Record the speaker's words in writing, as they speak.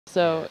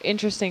So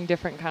interesting,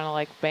 different kind of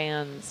like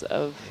bands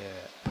of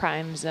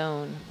prime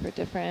zone for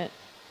different.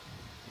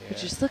 But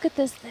just look at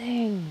this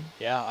thing.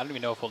 Yeah, I don't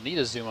even know if we'll need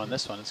a zoom on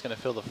this one. It's going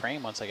to fill the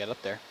frame once I get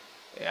up there.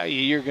 Yeah,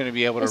 you're going to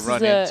be able to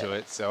run into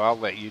it, so I'll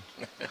let you.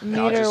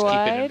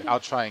 I'll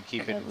try and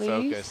keep it in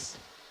focus.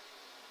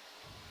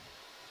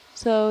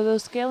 So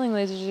those scaling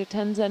lasers are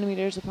 10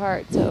 centimeters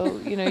apart. So,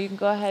 you know, you can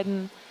go ahead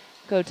and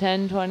go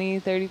 10, 20,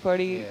 30,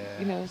 40,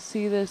 you know,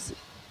 see this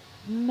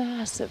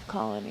massive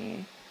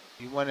colony.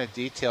 You want a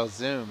detailed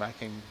zoom, I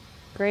can.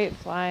 Great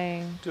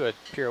flying. Do a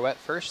pirouette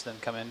first, then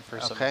come in for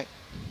some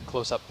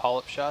close-up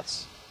polyp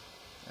shots.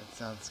 That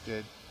sounds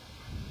good.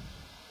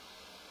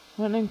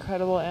 What an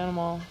incredible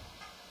animal.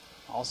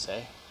 I'll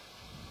say.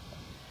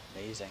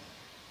 Amazing.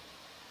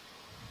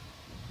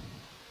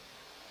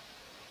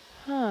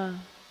 Huh.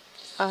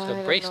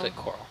 So bracelet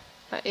coral.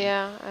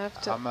 Yeah, I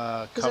have to. I'm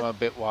going to come a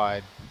bit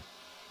wide.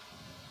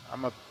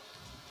 I'm going to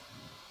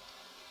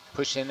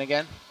push in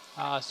again.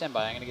 Stand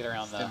by. I'm going to get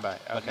around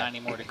about 90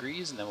 more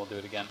degrees, and then we'll do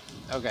it again.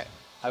 Okay.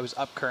 I was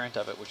up current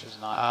of it, which is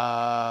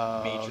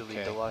not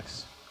majorly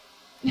deluxe.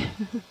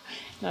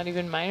 Not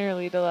even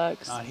minorly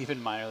deluxe. Not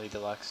even minorly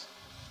deluxe.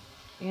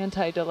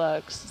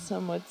 Anti-deluxe,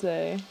 some would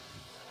say.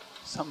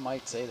 Some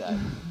might say that.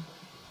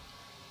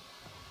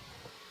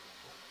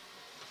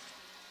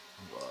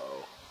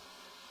 Whoa.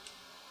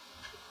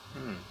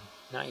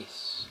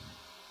 Nice.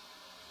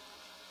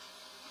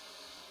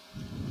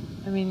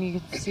 I mean, you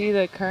can see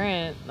the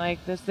current,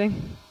 like this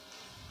thing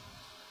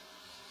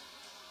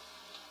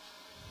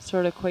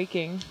sort of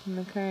quaking in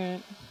the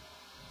current.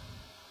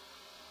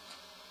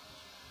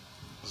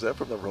 Is that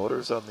from the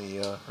rotors on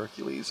the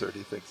Hercules, or do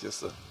you think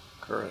just the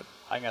current?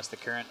 I think that's the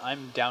current.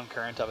 I'm down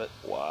current of it.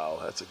 Wow,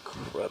 that's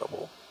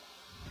incredible.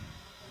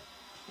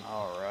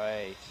 All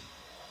right.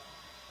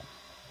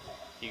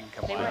 You can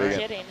come They on. were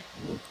kidding.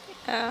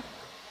 Yeah.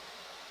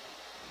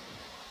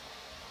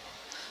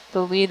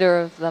 The leader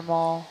of them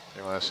all.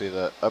 You want to see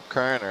the up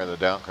current or the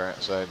down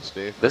current side,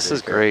 Steve? This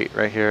is great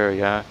right here.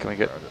 Yeah, can we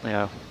get,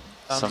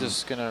 I'm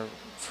just going to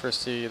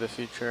foresee the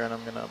future, and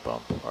I'm going to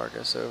bump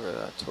Argus over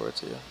that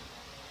towards you.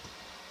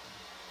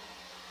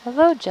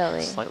 Hello,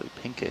 Jelly. Slightly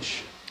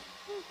pinkish.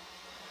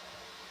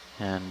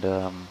 And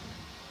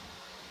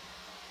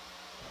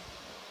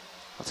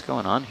what's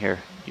going on here?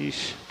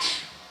 Yeesh.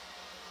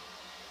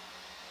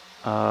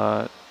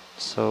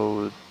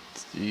 So,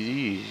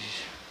 yeesh.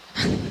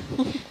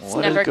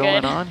 What is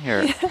going on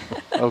here?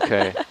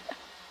 Okay.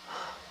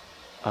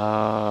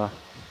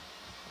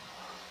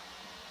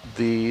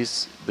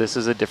 This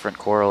is a different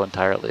coral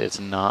entirely. It's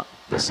not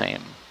the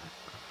same.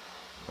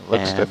 It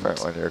looks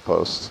different when you're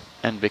close.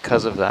 And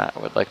because of that, I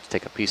would like to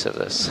take a piece of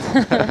this.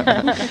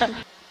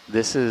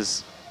 This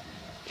is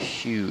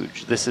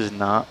huge. This is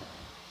not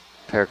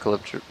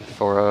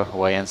Paracalyptrophora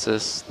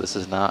hawaiiensis. This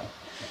is not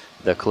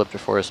the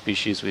Calyptrophora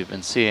species we've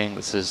been seeing.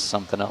 This is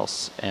something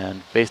else.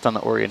 And based on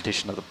the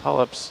orientation of the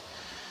polyps,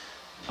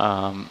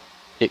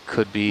 it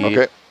could be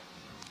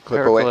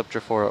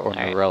Paracalyptrophora or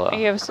Narella.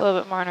 You have a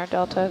little bit more on our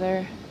delta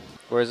there.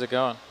 Where's it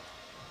going?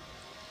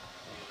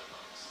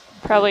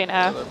 Probably an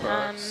F.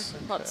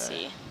 Let's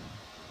see.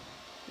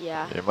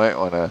 Yeah. You might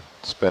want to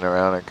spin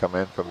around and come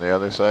in from the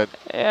other side.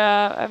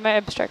 Yeah, I might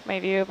obstruct my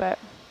view, but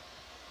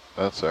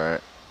that's all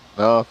right.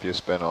 No, if you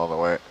spin all the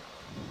way.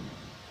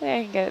 Yeah,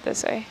 I can get it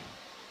this way.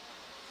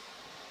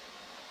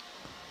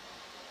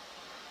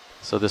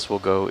 So this will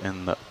go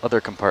in the other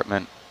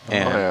compartment,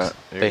 and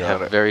they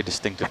have very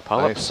distinctive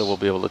polyps, so we'll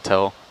be able to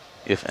tell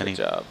if any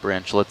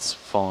branchlets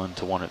fall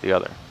into one or the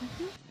other.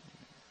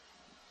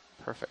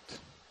 Perfect.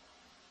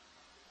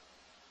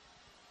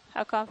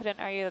 How confident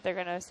are you that they're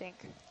going to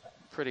sink?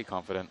 Pretty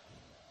confident.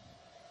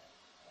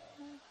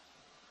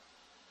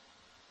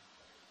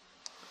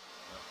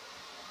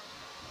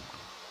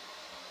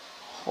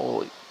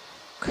 Holy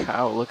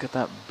cow, look at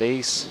that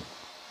base.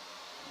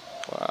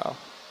 Wow.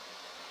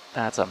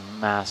 That's a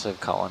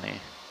massive colony.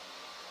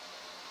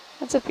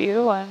 That's a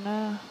beautiful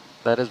one.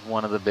 That is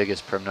one of the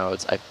biggest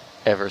primnoids I've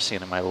ever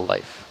seen in my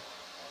life.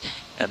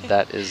 And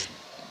that is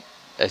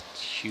a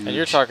huge... And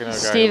you're talking to a guy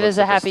Steve who looks is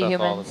a at happy this stuff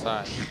human. all the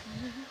time.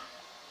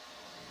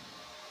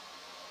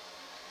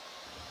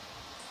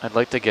 I'd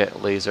like to get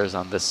lasers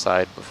on this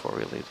side before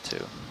we leave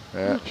too.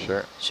 Yeah,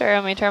 sure. Sure,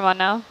 let me turn them on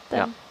now.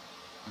 Then.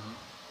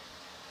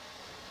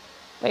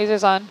 Yeah.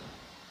 Lasers on.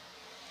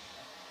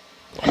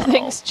 That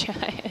thing's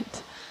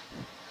giant.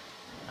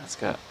 That's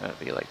got to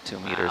be like 2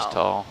 meters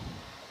tall.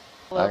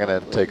 I'm going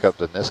to take up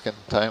the Niskin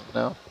time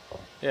now.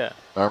 Yeah.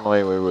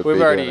 Normally we would be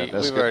doing a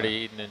Niskin. We've already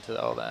eaten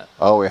into all that.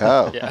 Oh, we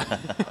have? Yeah.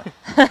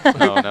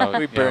 No,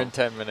 we burned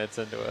 10 minutes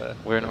into it.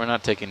 We're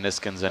not taking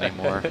Niskins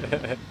anymore.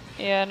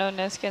 Yeah, no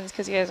Niskins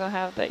because you guys don't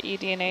have the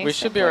eDNA. We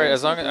should be alright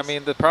as long as, I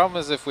mean, the problem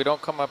is if we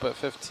don't come up at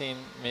 15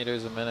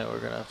 meters a minute, we're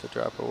going to have to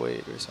drop a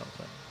weight or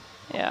something.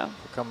 Yeah.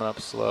 If we're coming up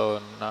slow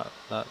and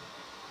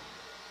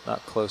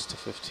not close to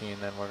 15,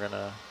 then we're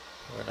gonna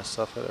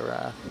suffer the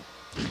wrath.